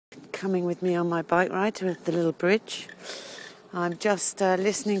coming with me on my bike ride to the little bridge. I'm just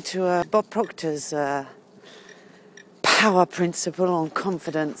listening to Bob Proctor's power principle on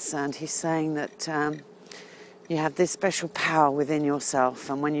confidence, and he's saying that you have this special power within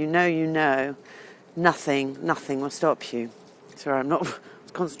yourself, and when you know, nothing will stop you. Sorry, I was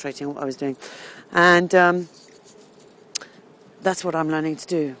concentrating on what I was doing. And that's what I'm learning to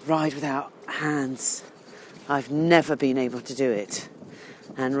do, ride without hands. I've never been able to do it.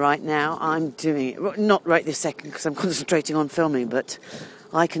 And right now I'm doing it. Not right this second because I'm concentrating on filming, but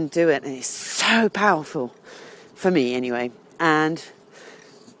I can do it, and it's so powerful. For me, anyway. And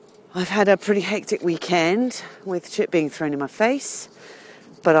I've had a pretty hectic weekend with shit being thrown in my face.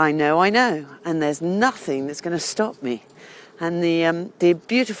 But I know. And there's nothing that's going to stop me. And the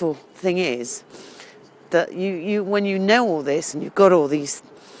beautiful thing is that you when you know all this and you've got all these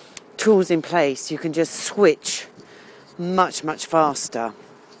tools in place, you can just switch much faster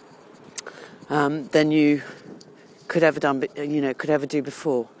than you could ever do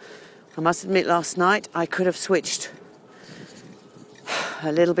before. I must admit, last night I could have switched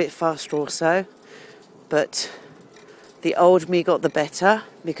a little bit faster or so, but the old me got the better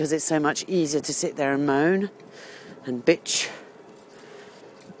because it's so much easier to sit there and moan and bitch.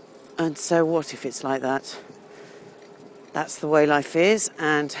 And so what if it's like that? That's the way life is,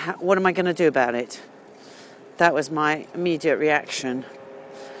 and what am I going to do about it? That was my immediate reaction.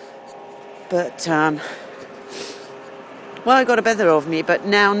 But, well, I got a better of me, but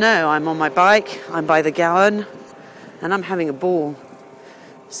now, no, I'm on my bike, I'm by the gallon, and I'm having a ball.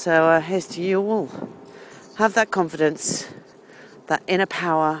 So here's to you all. Have that confidence, that inner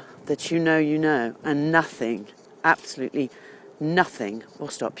power that you know, and nothing, absolutely nothing will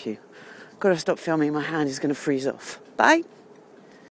stop you. Got to stop filming, my hand is going to freeze off. Bye.